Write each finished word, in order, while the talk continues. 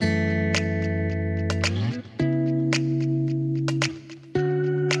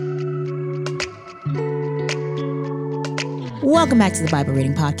Welcome back to the Bible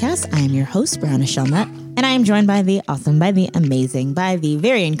Reading Podcast. I am your host, Brianna Shelnut, and I am joined by the awesome, by the amazing, by the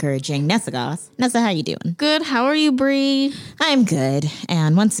very encouraging Nessa Goss. Nessa, how you doing? Good. How are you, Bree? I'm good.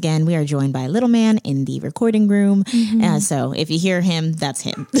 And once again, we are joined by Little Man in the recording room. So if you hear him, that's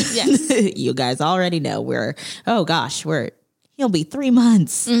him. Yes. You guys already know he'll be 3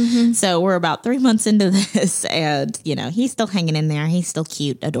 months. So we're about 3 months into this, and he's still hanging in there. He's still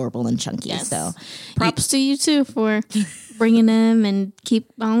cute, adorable, and chunky. Yes. So props to you too for bringing him and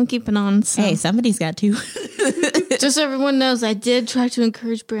keeping on. So. Hey, somebody's got to. Just so everyone knows, I did try to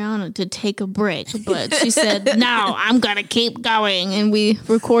encourage Brianna to take a break, but she said, no, I'm going to keep going. And we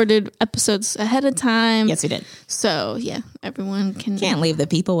recorded episodes ahead of time. Yes, we did. So, yeah, everyone can't leave the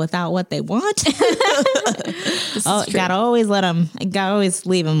people without what they want. Gotta always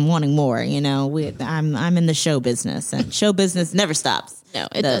leave them wanting more. I'm in the show business, and show business never stops. No,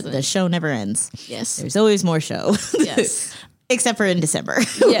 it doesn't. The show never ends. Yes. There's always more show. Yes. Except for in December,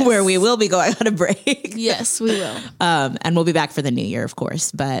 yes. where we will be going on a break. Yes, we will. And we'll be back for the new year, of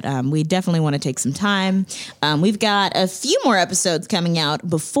course. But we definitely want to take some time. We've got a few more episodes coming out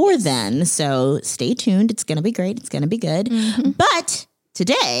before then. So stay tuned. It's going to be great. It's going to be good. But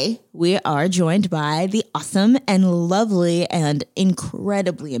today, we are joined by the awesome and lovely and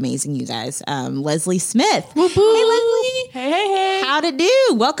incredibly amazing, you guys, Lesleigh Smith. Whoop, whoop. Hey, Lesleigh. Hey. How'd it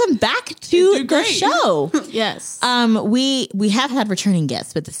do? Welcome back to the show. Yes. We have had returning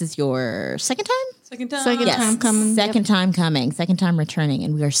guests, but this is your second time? Second time. Time coming. Second time coming. Second time returning.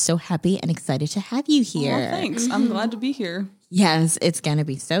 And we are so happy and excited to have you here. Oh, thanks. I'm glad to be here. Yes, it's going to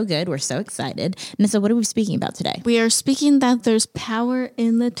be so good. We're so excited. Nessa, what are we speaking about today? We are speaking that there's power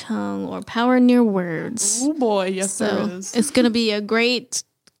in the tongue or power in your words. Oh, boy. Yes, there is. It's going to be a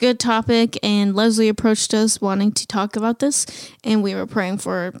good topic. And Leslie approached us wanting to talk about this. And we were praying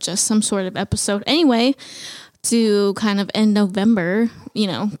for just some sort of episode anyway to kind of end November,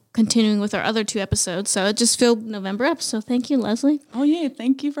 continuing with our other 2 episodes. So it just filled November up. So thank you, Leslie. Oh, yeah.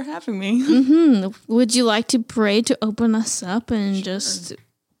 Thank you for having me. Would you like to pray to open us up and just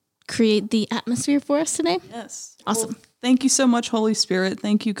create the atmosphere for us today? Yes. Awesome. Well, thank you so much, Holy Spirit.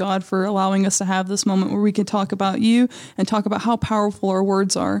 Thank you, God, for allowing us to have this moment where we can talk about you and talk about how powerful our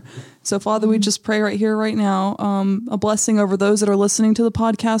words are. So, Father, we just pray right here, right now, a blessing over those that are listening to the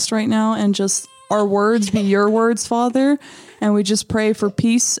podcast right now, and just our words be your words, Father. And we just pray for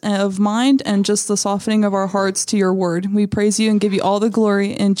peace of mind and just the softening of our hearts to your word. We praise you and give you all the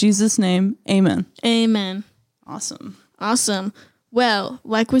glory in Jesus' name. Amen. Amen. Awesome. Well,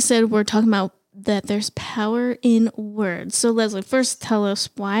 like we said, we're talking about that there's power in words. So, Leslie, first tell us,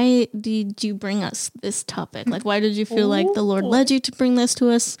 why did you bring us this topic? Like, why did you feel like the Lord led you to bring this to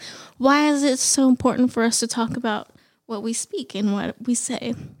us? Why is it so important for us to talk about what we speak and what we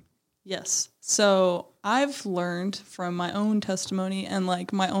say? Yes. So I've learned from my own testimony and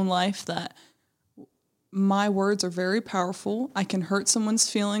my own life that my words are very powerful. I can hurt someone's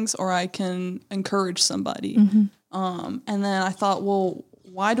feelings or I can encourage somebody. And then I thought, well,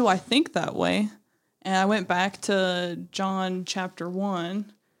 why do I think that way? And I went back to John chapter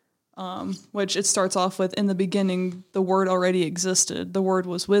 1, which it starts off with, in the beginning, the Word already existed. The Word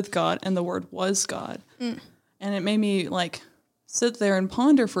was with God and the Word was God. And it made me sit there and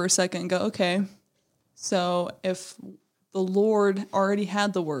ponder for a second and go, okay, so if the Lord already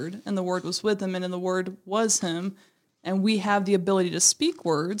had the Word and the Word was with him and the Word was him, and we have the ability to speak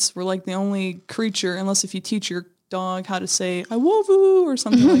words, we're like the only creature, unless if you teach your dog how to say, I love you, or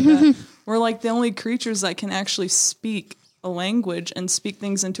something like that. We're like the only creatures that can actually speak a language and speak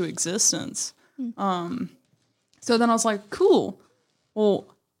things into existence. So then I was like, cool. Well,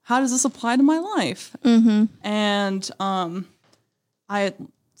 how does this apply to my life? And I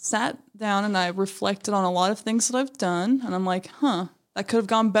sat down and I reflected on a lot of things that I've done. And I'm like, that could have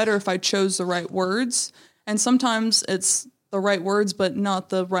gone better if I chose the right words. And sometimes it's the right words, but not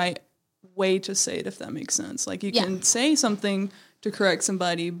the right way to say it, if that makes sense. You can say something to correct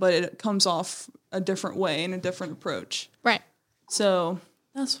somebody, but it comes off a different way and a different approach. Right. So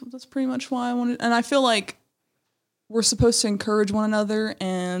that's pretty much why I wanted. And I feel like we're supposed to encourage one another,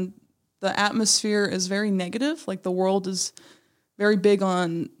 and the atmosphere is very negative. The world is very big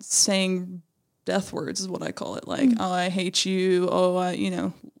on saying death words, is what I call it. Oh, I hate you.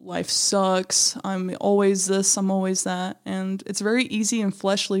 Oh, life sucks. I'm always this. I'm always that. And it's very easy and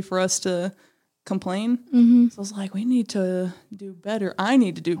fleshly for us to complain. So I was like, we need to do better. I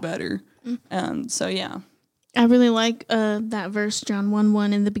need to do better. And so, yeah. I really like that verse, John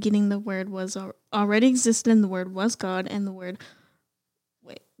 1:1. In the beginning, the Word was already existed, and the Word was God, and the Word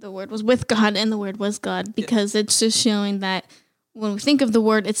was with God, and the Word was God, because it's just showing that when we think of the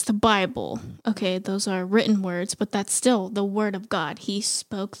word, it's the Bible. Okay, those are written words, but that's still the word of God. He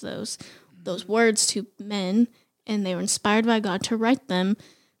spoke those words to men, and they were inspired by God to write them.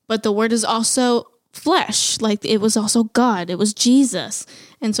 But the word is also flesh. Like, it was also God. It was Jesus.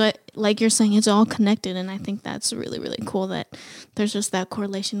 And so, like you're saying, it's all connected. And I think that's really, really cool that there's just that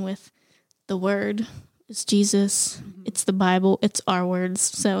correlation with the word. It's Jesus. It's the Bible. It's our words.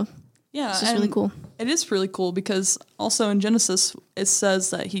 So yeah, it's just really cool. It is really cool because also in Genesis, it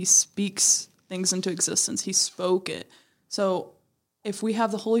says that he speaks things into existence. He spoke it. So if we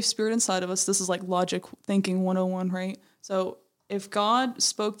have the Holy Spirit inside of us, this is like logic thinking 101, right? So if God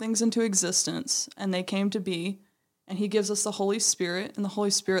spoke things into existence and they came to be, and he gives us the Holy Spirit, and the Holy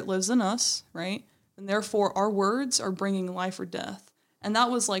Spirit lives in us, right? And therefore our words are bringing life or death. And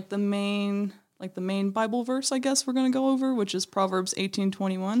that was like the main Bible verse, I guess we're going to go over, which is Proverbs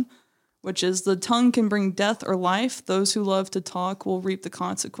 18:21, which is the tongue can bring death or life. Those who love to talk will reap the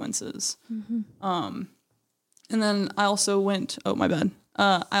consequences. And then I also went,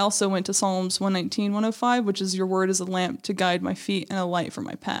 I also went to Psalms 119:105, which is your word is a lamp to guide my feet and a light for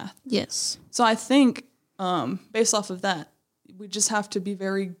my path. Yes. So I think based off of that, we just have to be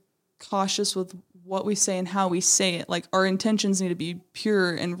very cautious with what we say and how we say it. Like, our intentions need to be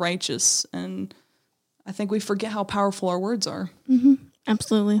pure and righteous. And I think we forget how powerful our words are. Mm-hmm.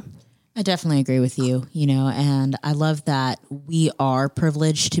 Absolutely. I definitely agree with you, and I love that we are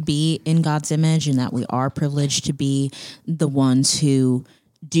privileged to be in God's image and that we are privileged to be the ones who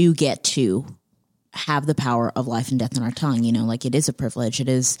do get to have the power of life and death in our tongue. Like, it is a privilege. It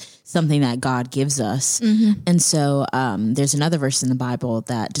is something that God gives us. And so there's another verse in the Bible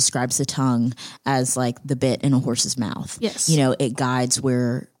that describes the tongue as like the bit in a horse's mouth. Yes.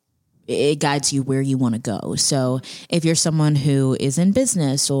 It guides you where you want to go. So if you're someone who is in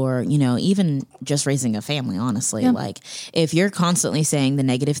business or, even just raising a family, honestly, like if you're constantly saying the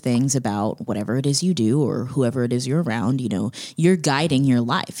negative things about whatever it is you do or whoever it is you're around, you're guiding your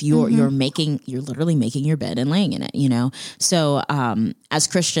life. You're literally making your bed and laying in it, So as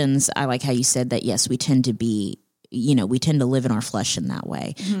Christians, I like how you said that, yes, we tend to be we tend to live in our flesh in that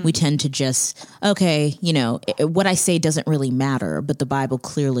way. We tend to just, what I say doesn't really matter, but the Bible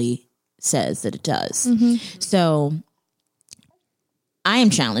clearly says that it does. So I am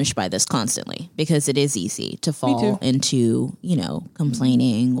challenged by this constantly because it is easy to fall into,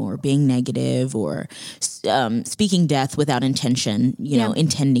 complaining or being negative or speaking death without intention,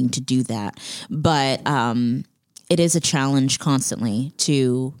 intending to do that. But it is a challenge constantly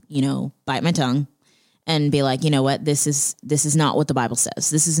to, bite my tongue and be like, you know what, this is not what the Bible says.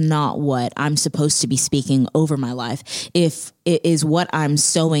 This is not what I'm supposed to be speaking over my life. If it is what I'm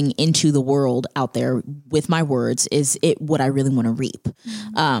sowing into the world out there with my words, is it what I really want to reap?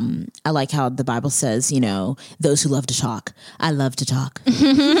 I like how the Bible says, those who love to talk. I love to talk.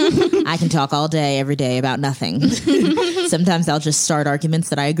 I can talk all day, every day about nothing. Sometimes I'll just start arguments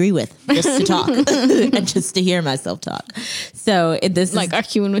that I agree with just to talk and just to hear myself talk. So this like is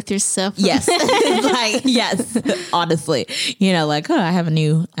arguing with yourself. Yes. Yes, honestly, I have a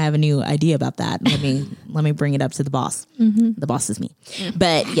new idea about that. Let me bring it up to the boss. The boss is me.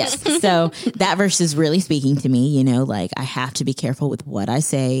 But yes, so that verse is really speaking to me, I have to be careful with what I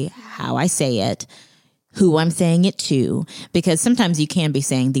say, how I say it, who I'm saying it to, because sometimes you can be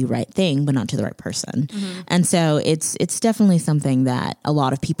saying the right thing, but not to the right person. And so it's definitely something that a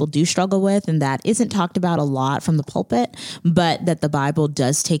lot of people do struggle with, and that isn't talked about a lot from the pulpit, but that the Bible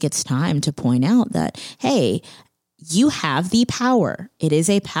does take its time to point out that, hey, you have the power. It is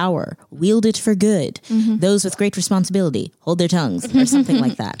a power. Wield it for good. Those with great responsibility hold their tongues, or something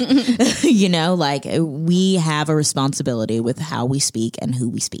like that. We have a responsibility with how we speak and who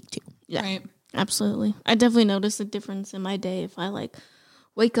we speak to. Yeah. Right. Absolutely. I definitely notice a difference in my day if I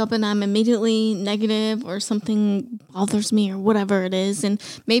wake up and I'm immediately negative or something bothers me or whatever it is. And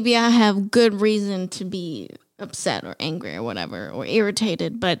maybe I have good reason to be upset or angry or whatever, or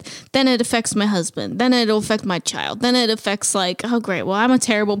irritated, but then it affects my husband. Then it'll affect my child. Then it affects oh great, well, I'm a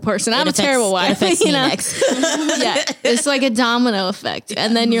terrible person. I'm a terrible wife. It affects me next. Yeah. It's like a domino effect.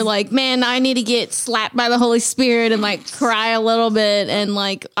 And then you're like, man, I need to get slapped by the Holy Spirit and cry a little bit. And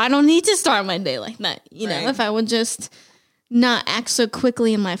I don't need to start my day like that. You know, if I would just not act so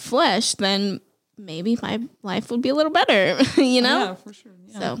quickly in my flesh, then maybe my life would be a little better, Yeah, for sure.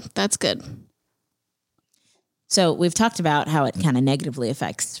 Yeah. So that's good. So we've talked about how it kind of negatively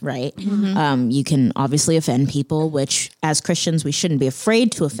affects, right? You can obviously offend people, which as Christians, we shouldn't be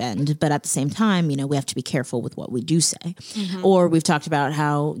afraid to offend. But at the same time, we have to be careful with what we do say. Or we've talked about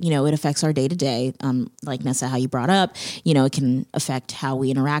how, it affects our day to day. Like Nessa, how you brought up, it can affect how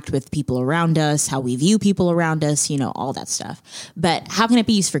we interact with people around us, how we view people around us, all that stuff. But how can it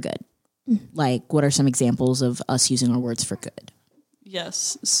be used for good? Like, what are some examples of us using our words for good?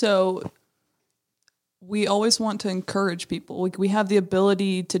 Yes. So we always want to encourage people. We have the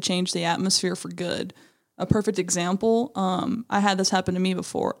ability to change the atmosphere for good. A perfect example, I had this happen to me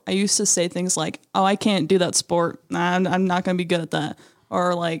before. I used to say things like, oh, I can't do that sport. Nah, I'm not going to be good at that.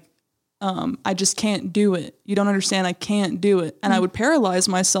 Or like, I just can't do it. You don't understand. I can't do it. And I would paralyze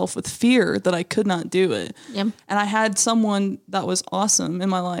myself with fear that I could not do it. Yep. And I had someone that was awesome in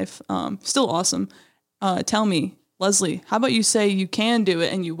my life, still awesome, tell me, Leslie, how about you say you can do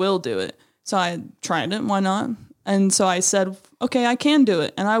it and you will do it? So I tried it. Why not? And so I said, okay, I can do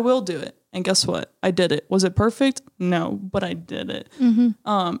it and I will do it. And guess what? I did it. Was it perfect? No, but I did it.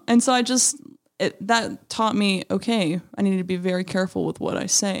 And so that taught me, okay, I need to be very careful with what I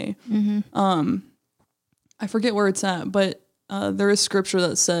say. I forget where it's at, but there is scripture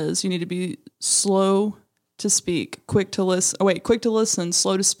that says you need to be slow to speak, quick to listen,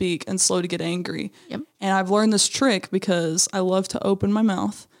 slow to speak, and slow to get angry. Yep. And I've learned this trick because I love to open my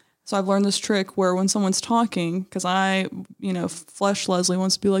mouth. So I've learned this trick where when someone's talking, because flesh Leslie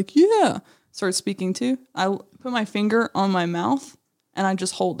wants to be like, yeah, start speaking too. I put my finger on my mouth and I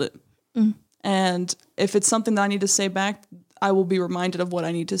just hold it. And if it's something that I need to say back, I will be reminded of what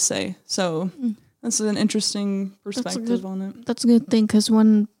I need to say. So that's an interesting perspective on it. That's a good thing because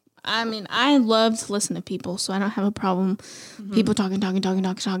I love to listen to people, so I don't have a problem people talking.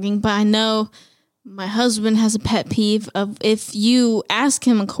 But I know my husband has a pet peeve of if you ask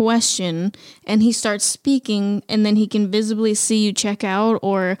him a question and he starts speaking and then he can visibly see you check out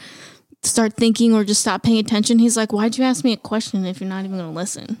or start thinking or just stop paying attention. He's like, why'd you ask me a question if you're not even going to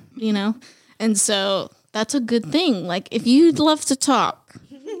listen? And so that's a good thing. Like if you'd love to talk,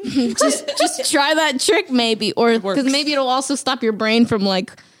 just try that trick maybe, or because maybe it'll also stop your brain from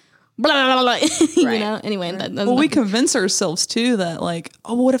like, blah, blah, blah, blah. Anyway. Well, we convince ourselves too that like,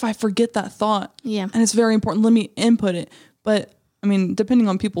 oh, what if I forget that thought? Yeah. And it's very important. Let me input it. But I mean, depending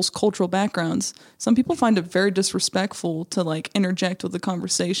on people's cultural backgrounds, some people find it very disrespectful to like interject with the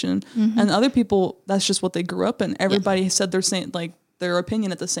conversation. And other people, that's just what they grew up in. Everybody said their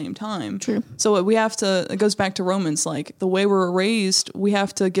opinion at the same time. True. So it goes back to Romans, like the way we're raised, we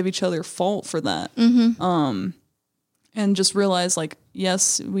have to give each other fault for that. And just realize like,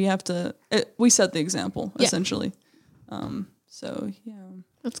 yes, we have to, we set the example essentially. So yeah,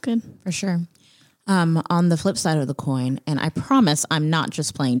 that's good for sure. On the flip side of the coin, and I promise I'm not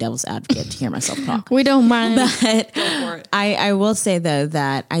just playing devil's advocate to hear myself talk. We don't mind. But go for it. I will say though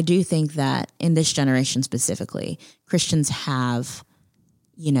that I do think that in this generation specifically, Christians have,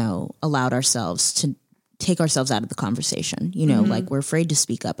 allowed ourselves to take ourselves out of the conversation. Like we're afraid to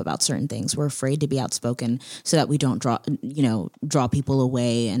speak up about certain things. We're afraid to be outspoken so that we don't draw people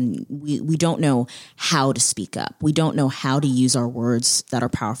away. And we don't know how to speak up. We don't know how to use our words that are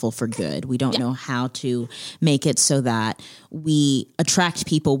powerful for good. We don't know how to make it so that we attract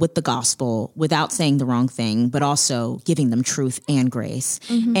people with the gospel without saying the wrong thing, but also giving them truth and grace.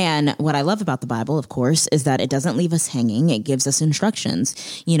 And what I love about the Bible, of course, is that it doesn't leave us hanging. It gives us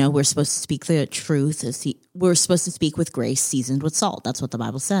instructions. We're supposed to speak the truth. We're supposed to speak with grace seasoned with salt. That's what the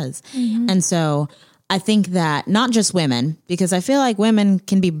Bible says. And so I think that not just women, because I feel like women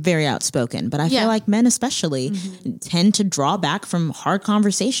can be very outspoken, but I feel like men especially tend to draw back from hard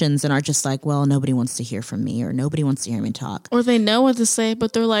conversations and are just like, well, nobody wants to hear from me or nobody wants to hear me talk. Or they know what to say,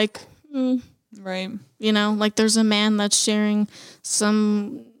 but they're like, right. Like there's a man that's sharing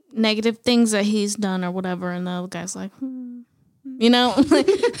some negative things that he's done or whatever. And the other guy's like,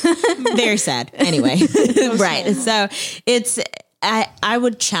 very sad. Anyway, right. So I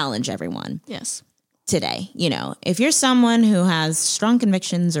would challenge everyone. Yes. Today, if you're someone who has strong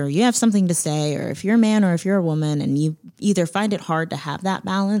convictions or you have something to say, or if you're a man or if you're a woman and you either find it hard to have that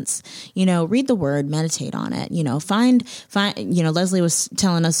balance, read the word, meditate on it, find, Leslie was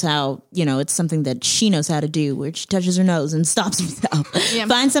telling us how, it's something that she knows how to do where she touches her nose and stops herself.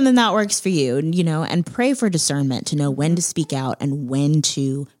 Find something that works for you, and pray for discernment to know when to speak out and when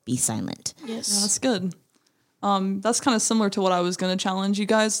to be silent. Yes. Yeah, that's good. That's kind of similar to what I was going to challenge you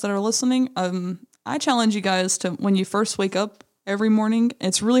guys that are listening. I challenge you guys to, when you first wake up every morning,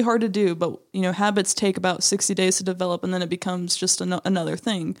 it's really hard to do, but habits take about 60 days to develop and then it becomes just another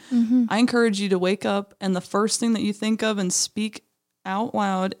thing. I encourage you to wake up and the first thing that you think of and speak out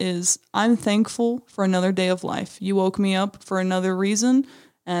loud is, I'm thankful for another day of life. You woke me up for another reason.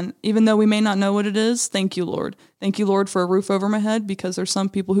 And even though we may not know what it is, thank you, Lord. Thank you, Lord, for a roof over my head, because there's some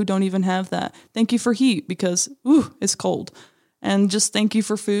people who don't even have that. Thank you for heat, because, it's cold. And just thank you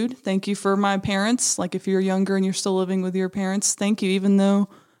for food. Thank you for my parents. Like, if you're younger and you're still living with your parents, thank you. Even though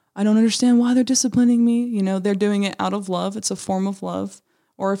I don't understand why they're disciplining me, they're doing it out of love. It's a form of love.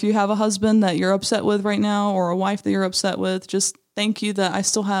 Or if you have a husband that you're upset with right now, or a wife that you're upset with, just thank you that I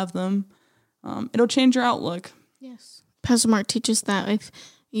still have them. It'll change your outlook. Yes. Pastor Mark teaches that if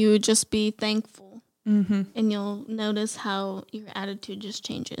you would just be thankful, mm-hmm. and you'll notice how your attitude just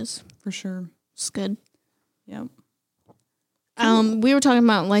changes. For sure. It's good. Yep. We were talking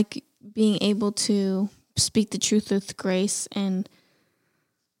about like being able to speak the truth with grace and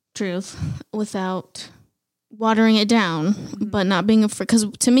truth without watering it down, mm-hmm. but not being afraid. Because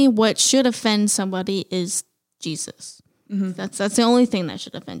to me, what should offend somebody is Jesus. Mm-hmm. That's the only thing that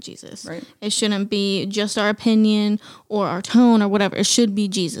should offend Jesus. Right. It shouldn't be just our opinion or our tone or whatever. It should be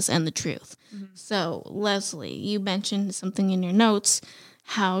Jesus and the truth. Mm-hmm. So, Leslie, you mentioned something in your notes.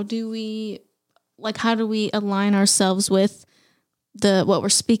 How do we align ourselves with what we're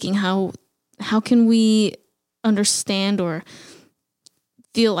speaking? How can we understand or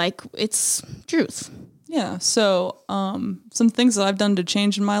feel like it's truth? Yeah. So, some things that I've done to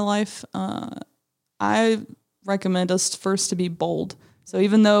change in my life, I recommend us first to be bold. So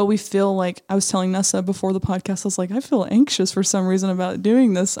even though we feel like, I was telling Nessa before the podcast, I was like, I feel anxious for some reason about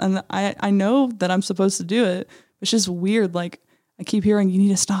doing this. And I know that I'm supposed to do it. It's just weird. Like, I keep hearing, you need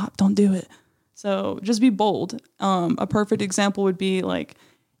to stop, don't do it. So just be bold. A perfect example would be like,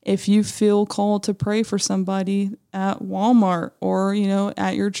 if you feel called to pray for somebody at Walmart or,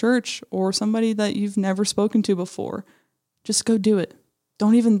 at your church or somebody that you've never spoken to before, just go do it.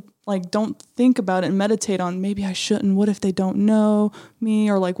 Don't think about it and meditate on, maybe I shouldn't. What if they don't know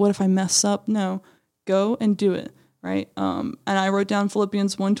me? Or like, what if I mess up? No, go and do it. Right. And I wrote down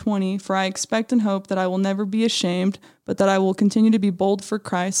Philippians 1:20, for I expect and hope that I will never be ashamed, but that I will continue to be bold for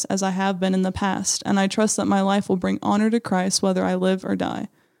Christ as I have been in the past. And I trust that my life will bring honor to Christ, whether I live or die.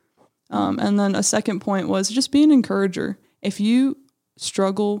 And then a second point was just be an encourager. If you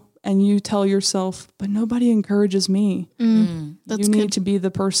struggle and you tell yourself, but nobody encourages me, you need to be the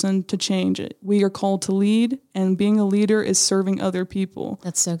person to change it. We are called to lead, and being a leader is serving other people.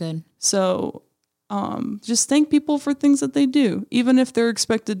 That's so good. So just thank people for things that they do, even if they're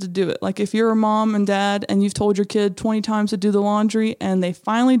expected to do it. Like if you're a mom and dad and you've told your kid 20 times to do the laundry and they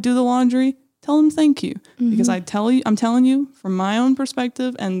finally do the laundry, tell them thank you. Mm-hmm. Because I'm telling you from my own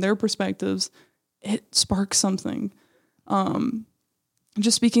perspective and their perspectives, it sparks something.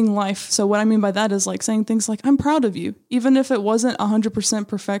 Just speaking life. So what I mean by that is like saying things like, I'm proud of you. Even if it wasn't 100%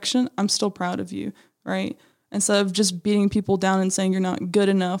 perfection, I'm still proud of you, right? Instead of just beating people down and saying you're not good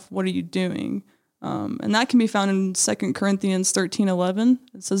enough, what are you doing? And that can be found in 2 Corinthians 13:11.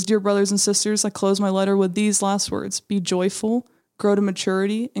 It says, dear brothers and sisters, I close my letter with these last words. Be joyful, grow to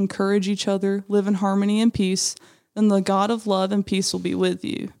maturity, encourage each other, live in harmony and peace. Then the God of love and peace will be with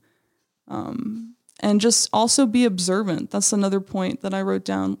you. And just also be observant. That's another point that I wrote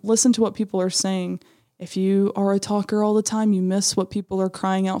down. Listen to what people are saying. If you are a talker all the time, you miss what people are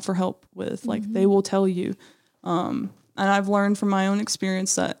crying out for help with. Like they will tell you. And I've learned from my own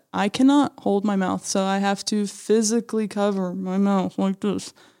experience that I cannot hold my mouth. So I have to physically cover my mouth like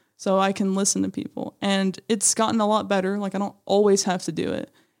this so I can listen to people. And it's gotten a lot better. Like I don't always have to do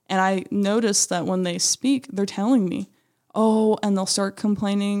it. And I notice that when they speak, they're telling me, and they'll start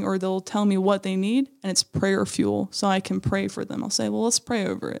complaining or they'll tell me what they need, and it's prayer fuel. So I can pray for them. I'll say, well, let's pray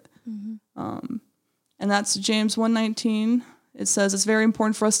over it. Mm-hmm. And that's James 1:19. It says, it's very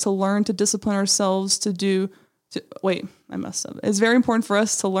important for us to learn to discipline ourselves I messed up. It's very important for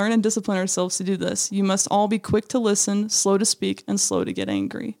us to learn and discipline ourselves to do this. You must all be quick to listen, slow to speak, and slow to get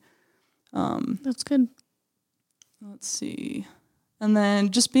angry. That's good. Let's see. And then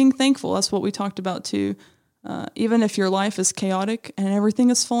just being thankful. That's what we talked about too. Even if your life is chaotic and everything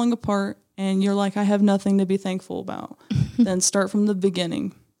is falling apart and you're like, I have nothing to be thankful about, then start from the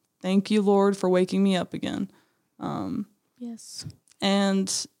beginning. Thank you, Lord, for waking me up again. Yes.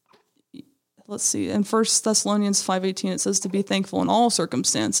 And let's see, in 1 Thessalonians 5:18, it says to be thankful in all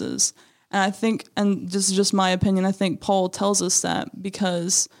circumstances. And I think, and this is just my opinion, I think Paul tells us that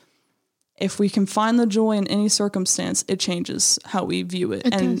because if we can find the joy in any circumstance, it changes how we view it.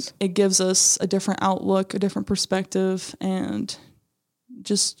 It gives us a different outlook, a different perspective, and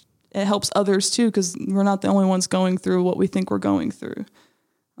just it helps others too, because we're not the only ones going through what we think we're going through.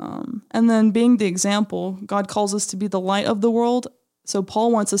 And then being the example, God calls us to be the light of the world, so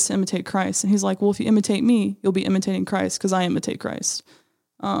Paul wants us to imitate Christ. And he's like, well, if you imitate me, you'll be imitating Christ because I imitate Christ.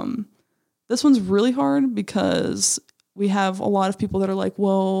 This one's really hard because we have a lot of people that are like,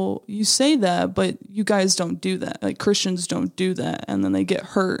 well, you say that, but you guys don't do that. Like Christians don't do that. And then they get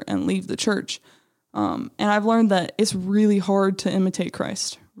hurt and leave the church. And I've learned that it's really hard to imitate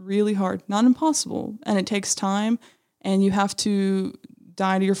Christ. Really hard. Not impossible. And it takes time, and you have to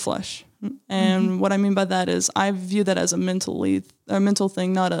die to your flesh. And what I mean by that is I view that as a mental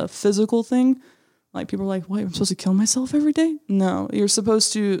thing, not a physical thing. Like people are like, wait, I'm supposed to kill myself every day? No, you're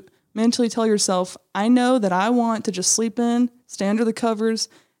supposed to mentally tell yourself, I know that I want to just sleep in, stay under the covers,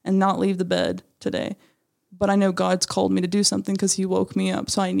 and not leave the bed today. But I know God's called me to do something because he woke me up,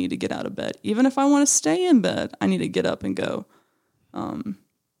 so I need to get out of bed. Even if I want to stay in bed, I need to get up and go.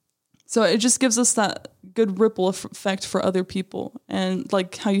 So it just gives us that good ripple effect for other people. And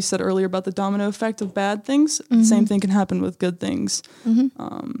like how you said earlier about the domino effect of bad things, the same thing can happen with good things.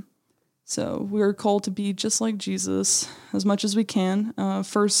 So we're called to be just like Jesus as much as we can.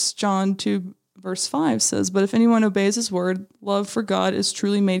 1 John 2 verse 5 says, but if anyone obeys his word, love for God is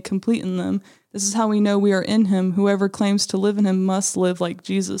truly made complete in them. This is how we know we are in him. Whoever claims to live in him must live like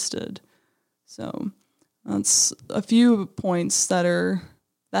Jesus did. So that's a few points that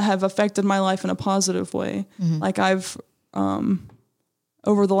have affected my life in a positive way. Like I've,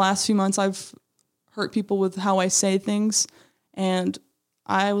 over the last few months, I've hurt people with how I say things. And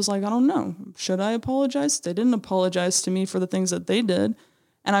I was like, I don't know. Should I apologize? They didn't apologize to me for the things that they did.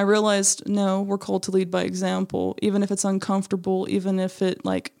 And I realized, no, we're called to lead by example, even if it's uncomfortable, even if it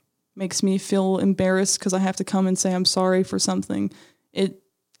like makes me feel embarrassed because I have to come and say I'm sorry for something. It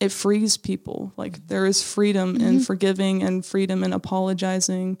frees people. Like there is freedom in forgiving and freedom in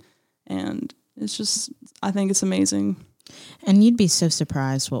apologizing. And it's just, I think it's amazing. And you'd be so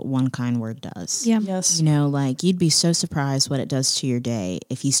surprised what one kind word does. Yeah. Yes. You know, like you'd be so surprised what it does to your day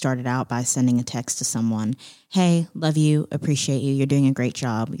if you started out by sending a text to someone. Hey, love you, appreciate you. You're doing a great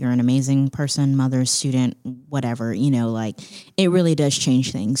job. You're an amazing person, mother, student, whatever. You know, like it really does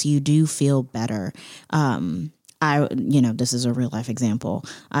change things. You do feel better. This is a real life example.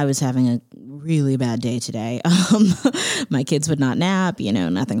 I was having a really bad day today. My kids would not nap,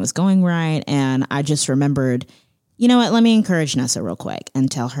 nothing was going right. And I just remembered, you know what, let me encourage Nessa real quick and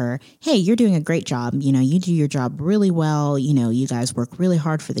tell her, hey, you're doing a great job. You do your job really well. You guys work really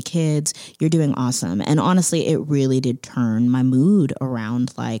hard for the kids. You're doing awesome. And honestly, it really did turn my mood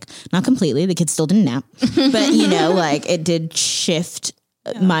around, like not completely. The kids still didn't nap, but like it did shift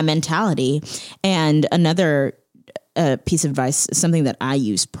my mentality. And another piece of advice, something that I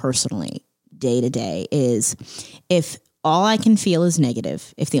use personally day to day is if all I can feel is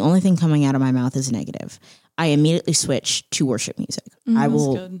negative, if the only thing coming out of my mouth is negative, I immediately switch to worship music. I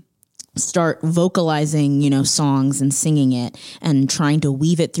will start vocalizing, songs and singing it and trying to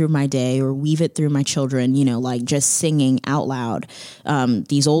weave it through my day or weave it through my children, like just singing out loud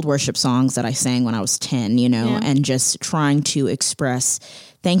these old worship songs that I sang when I was 10, and just trying to express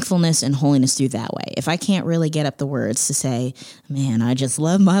thankfulness and holiness through that way. If I can't really get up the words to say, man, I just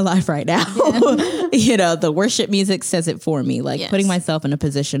love my life right now. The worship music says it for me. Like putting myself in a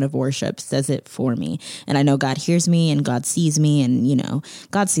position of worship says it for me. And I know God hears me and God sees me and,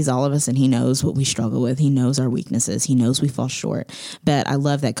 God sees all of us and he knows what we struggle with. He knows our weaknesses. He knows we fall short. But I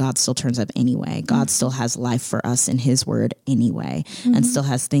love that God still turns up anyway. God still has life for us in his word anyway, and still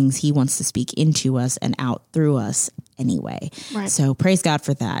has things he wants to speak into us and out through us anyway. Right. So praise God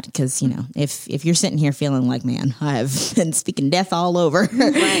for that. Because, if you're sitting here feeling like, man, I've been speaking death all over,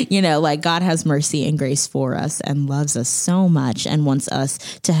 like God has mercy and grace for us and loves us so much and wants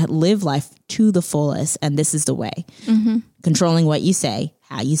us to live life to the fullest. And this is the way. Controlling what you say,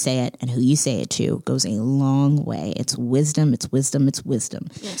 how you say it, and who you say it to goes a long way. It's wisdom. It's wisdom. It's wisdom.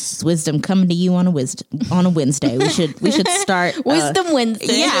 Yes. It's wisdom coming to you on a Wednesday. We should start Wisdom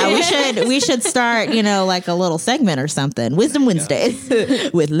Wednesday. Yeah, we should start, like a little segment or something. Wisdom Wednesdays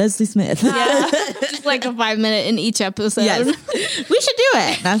with Lesleigh Smith. Yeah. Just like a 5-minute in each episode. Yes. We should do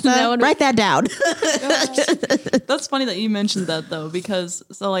it. Write that down. That's funny that you mentioned that though, because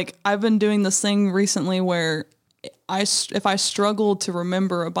I've been doing this thing recently where if I struggle to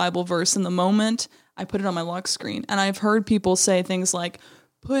remember a Bible verse in the moment, I put it on my lock screen. And I've heard people say things like,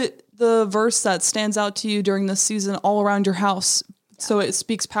 put the verse that stands out to you during this season all around your house, so it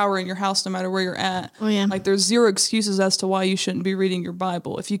speaks power in your house no matter where you're at. Oh, yeah. Like there's zero excuses as to why you shouldn't be reading your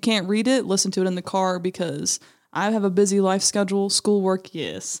Bible. If you can't read it, listen to it in the car, because I have a busy life schedule. Schoolwork,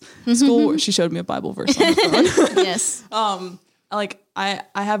 yes. Schoolwork. She showed me a Bible verse on the phone. Yes. I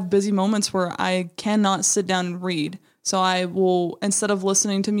have busy moments where I cannot sit down and read. So I will, instead of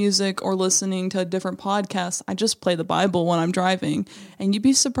listening to music or listening to a different podcast, I just play the Bible when I'm driving. And you'd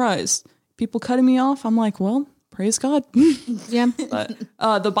be surprised. People cutting me off, I'm like, well, praise God. Yeah. But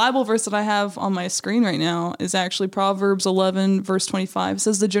the Bible verse that I have on my screen right now is actually Proverbs 11, verse 25. It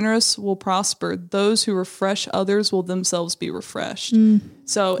says, the generous will prosper. Those who refresh others will themselves be refreshed.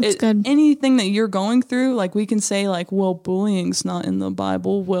 So anything that you're going through, like we can say like, well, bullying's not in the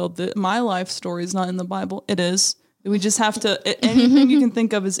Bible. Well, my life story is not in the Bible. It is. We just have to, anything you can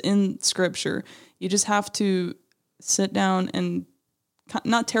think of is in scripture. You just have to sit down and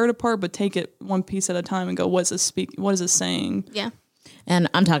not tear it apart, but take it one piece at a time and go, what is this saying? Yeah. And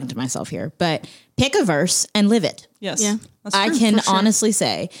I'm talking to myself here, but pick a verse and live it. Yes. Yeah. That's I true, can for sure. honestly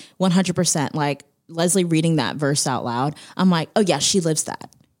say 100%, like Leslie reading that verse out loud. I'm like, oh yeah, she lives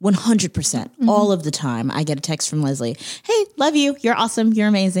that. 100%. All of the time I get a text from Leslie. Hey, love you. You're awesome. You're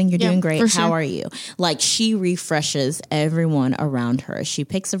amazing. You're doing great. Sure. How are you? Like she refreshes everyone around her. She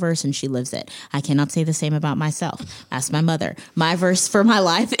picks a verse and she lives it. I cannot say the same about myself. Ask my mother. My verse for my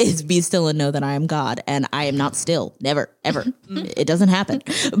life is be still and know that I am God. And I am not still. Never, ever. It doesn't happen.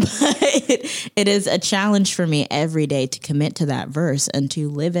 But it is a challenge for me every day to commit to that verse and to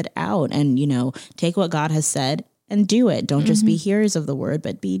live it out and, take what God has said and do it. Don't just be hearers of the word,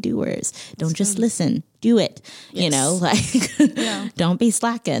 but be doers. Don't just listen. Do it. Don't be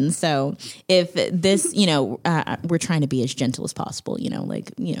slacking. So if this, we're trying to be as gentle as possible, be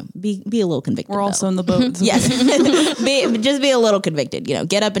a little convicted. We're also in the boat. Yes. Just be a little convicted,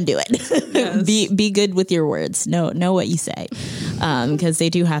 get up and do it. Yes. Be good with your words. Know what you say. Because they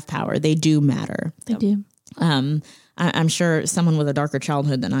do have power. They do matter. They do. I'm sure someone with a darker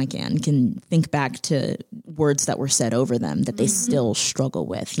childhood than I can think back to words that were said over them that they still struggle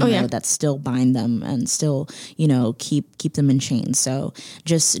with, that still bind them and still, keep them in chains. So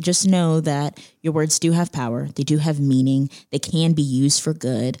just know that your words do have power. They do have meaning. They can be used for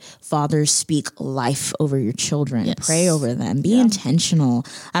good. Fathers, speak life over your children. Yes. Pray over them. Be intentional.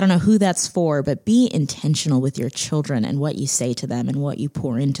 I don't know who that's for, but be intentional with your children and what you say to them and what you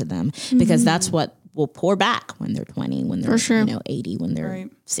pour into them, because that's what will pour back when they're 20, when they're 80, when they're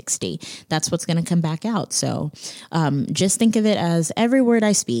 60. That's what's going to come back out. So just think of it as every word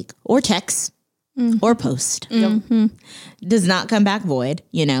I speak or text or post does not come back void.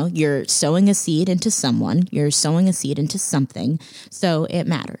 You're sowing a seed into someone. You're sowing a seed into something. So it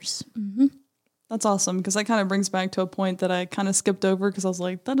matters. Mm-hmm. That's awesome, because that kind of brings back to a point that I kind of skipped over because I was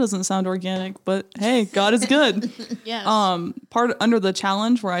like, that doesn't sound organic, but hey, God is good. Yes. Part under the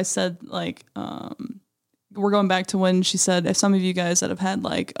challenge where I said like, we're going back to when she said, if some of you guys that have had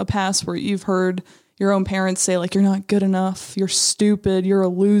like a past where you've heard your own parents say like, you're not good enough, you're stupid, you're a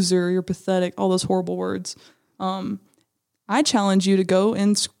loser, you're pathetic, all those horrible words. I challenge you to go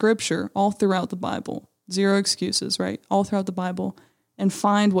in scripture all throughout the Bible, zero excuses, right? All throughout the Bible, and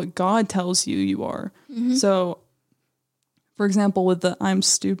find what God tells you are. Mm-hmm. So, for example, with the I'm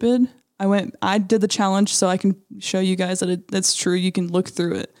stupid, I did the challenge so I can show you guys that that's true. You can look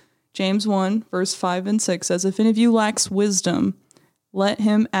through it. James 1, verse 5 and 6 says, if any of you lacks wisdom, let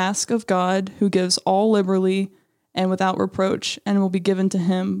him ask of God, who gives all liberally and without reproach, and will be given to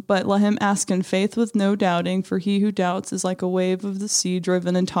him. But let him ask in faith with no doubting, for he who doubts is like a wave of the sea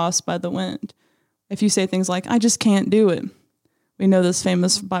driven and tossed by the wind. If you say things like, I just can't do it. We know this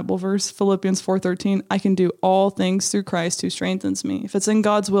famous Bible verse, Philippians 4:13, I can do all things through Christ who strengthens me. If it's in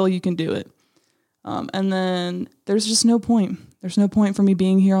God's will, you can do it. And then there's just no point. There's no point for me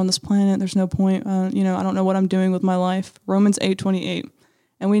being here on this planet. There's no point, I don't know what I'm doing with my life. Romans 8:28.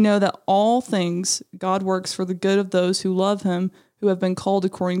 And we know that all things God works for the good of those who love him, who have been called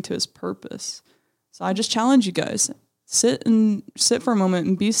according to his purpose. So I just challenge you guys, sit for a moment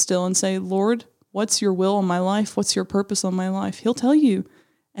and be still and say, Lord, what's your will in my life? What's your purpose on my life? He'll tell you.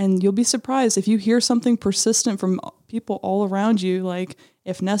 And you'll be surprised if you hear something persistent from people all around you. Like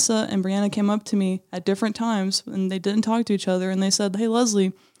if Nessa and Brianna came up to me at different times and they didn't talk to each other and they said, hey,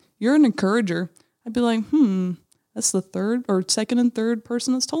 Leslie, you're an encourager. I'd be like, that's the second and third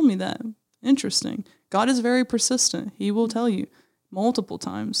person that's told me that. Interesting. God is very persistent. He will tell you multiple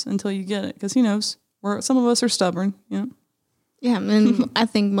times until you get it, because he knows some of us are stubborn. Yeah, and I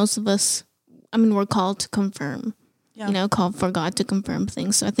think most of us, we're called to confirm. Called for God to confirm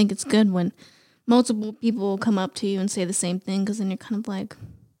things. So I think it's good when multiple people come up to you and say the same thing, because then you're kind of like,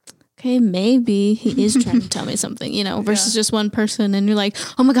 okay, maybe he is trying to tell me something, versus just one person and you're like,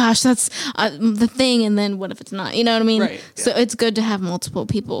 oh my gosh, that's the thing. And then what if it's not, you know what I mean? Right, So it's good to have multiple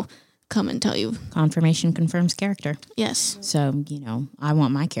people come and tell you. Confirmation confirms character. Yes. So, I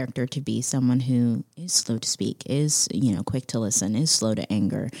want my character to be someone who is slow to speak, is, quick to listen, is slow to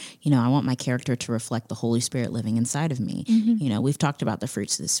anger. I want my character to reflect the Holy Spirit living inside of me. We've talked about the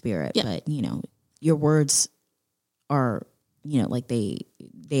fruits of the Spirit, but, your words are, like they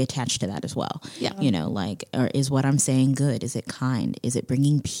attach to that as well. Yeah. Or is what I'm saying good? Is it kind? Is it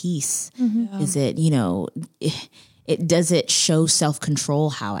bringing peace? Is it, does it show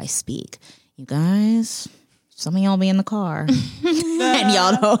self-control how I speak? You guys, some of y'all be in the car and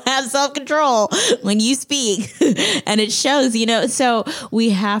y'all don't have self-control when you speak and it shows, so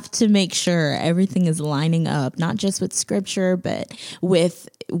we have to make sure everything is lining up, not just with scripture, but with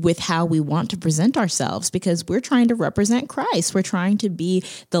how we want to present ourselves, because we're trying to represent Christ. We're trying to be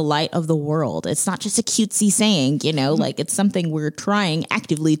the light of the world. It's not just a cutesy saying, like it's something we're trying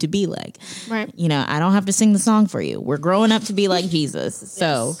actively to be like. Right. I don't have to sing the song for you. We're growing up to be like Jesus.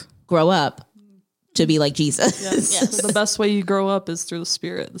 So grow up to be like Jesus. Yes. So the best way you grow up is through the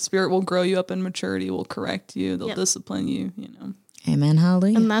Spirit. The Spirit will grow you up in maturity, will correct you, they'll discipline you, Amen.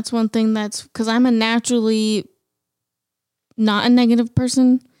 Hallelujah. And that's one thing that's because I'm a naturally not a negative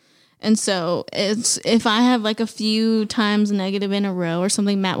person. And so it's if I have like a few times negative in a row or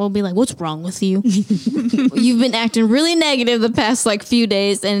something, Matt will be like, "What's wrong with you? You've been acting really negative the past like few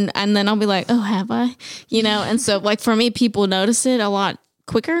days." And then I'll be like, "Oh, have I?" And so like for me, people notice it a lot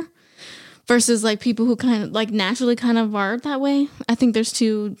quicker versus like people who kind of like naturally kind of are that way. I think there's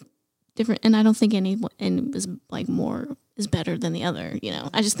two different, and I don't think any is like more is better than the other.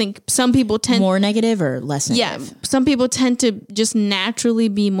 I just think some people tend more negative or less negative. Yeah, some people tend to just naturally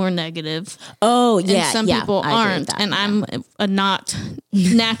be more negative. Oh, yeah. And some people aren't, and I'm a not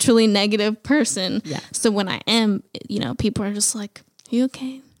naturally negative person. Yeah. So when I am, people are just like, "Are you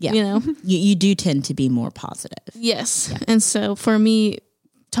okay?" Yeah. You do tend to be more positive. Yes, yeah. And so for me,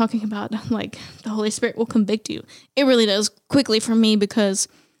 talking about like the Holy Spirit will convict you. It really does quickly for me because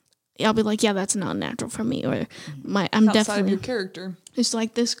I'll be like, yeah, that's not natural for me, or I'm outside definitely of your character. It's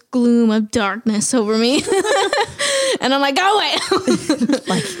like this gloom of darkness over me, and I'm like, go away,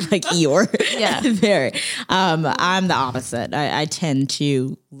 like Eeyore. Yeah, very. I'm the opposite. I tend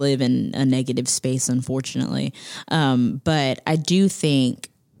to live in a negative space, unfortunately, but I do think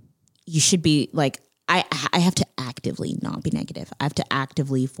you should be like. I have to actively not be negative. I have to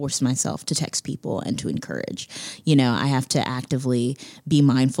actively force myself to text people and to encourage. I have to actively be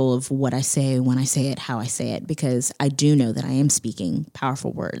mindful of what I say, when I say it, how I say it, because I do know that I am speaking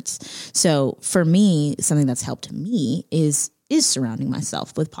powerful words. So for me, something that's helped me is surrounding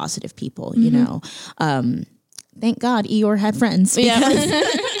myself with positive people, Thank God Eeyore had friends. They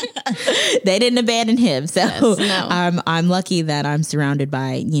didn't abandon him. So I'm lucky that I'm surrounded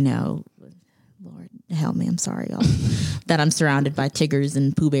by, help me, I'm sorry, y'all, that I'm surrounded by Tiggers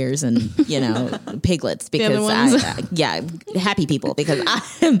and Pooh Bears and, piglets, because happy people, because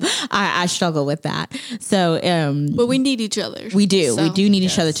I struggle with that. So, but we need each other. We do. So, we do need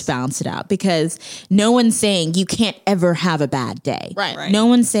each other to balance it out, because no one's saying you can't ever have a bad day. Right. No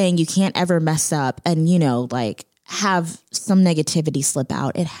one's saying you can't ever mess up and, have some negativity slip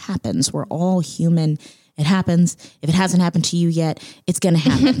out. It happens. We're all human. It happens. If it hasn't happened to you yet, it's going to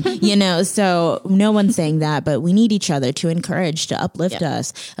happen, so no one's saying that, but we need each other to encourage, to uplift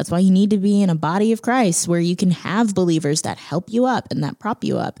us. That's why you need to be in a body of Christ where you can have believers that help you up and that prop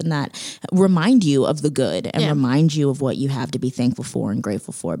you up and that remind you of the good and remind you of what you have to be thankful for and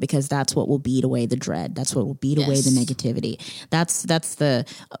grateful for, because that's what will beat away the dread. That's what will beat away the negativity. That's the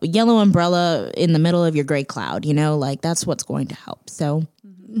yellow umbrella in the middle of your gray cloud, that's what's going to help. So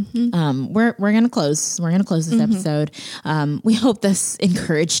we're gonna close. We're gonna close this episode. We hope this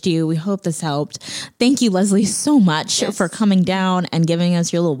encouraged you. We hope this helped. Thank you, Lesleigh, so much for coming down and giving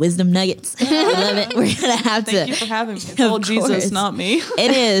us your little wisdom nuggets. I love it. We're gonna have Thank you for having me. It's all Jesus, not me.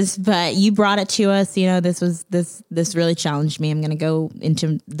 It is, but you brought it to us. This really challenged me. I'm gonna go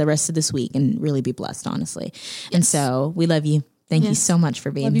into the rest of this week and really be blessed, honestly. And so we love you. Thank you so much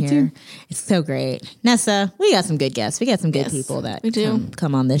for being here. Too. It's so great. Nessa, we got some good guests. We got some good people that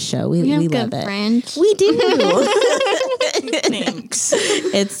come on this show. We have love good it. Friends. We do. Thanks.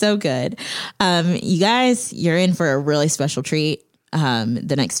 It's so good. You guys, you're in for a really special treat.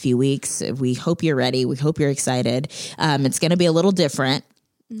 The next few weeks. We hope you're ready. We hope you're excited. It's going to be a little different.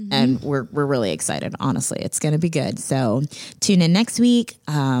 And we're really excited, honestly. It's going to be good. So tune in next week.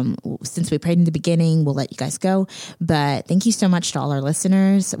 Since we prayed in the beginning, we'll let you guys go. But thank you so much to all our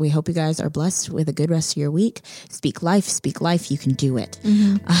listeners. We hope you guys are blessed with a good rest of your week. Speak life. You can do it.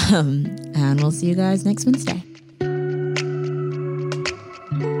 And we'll see you guys next Wednesday.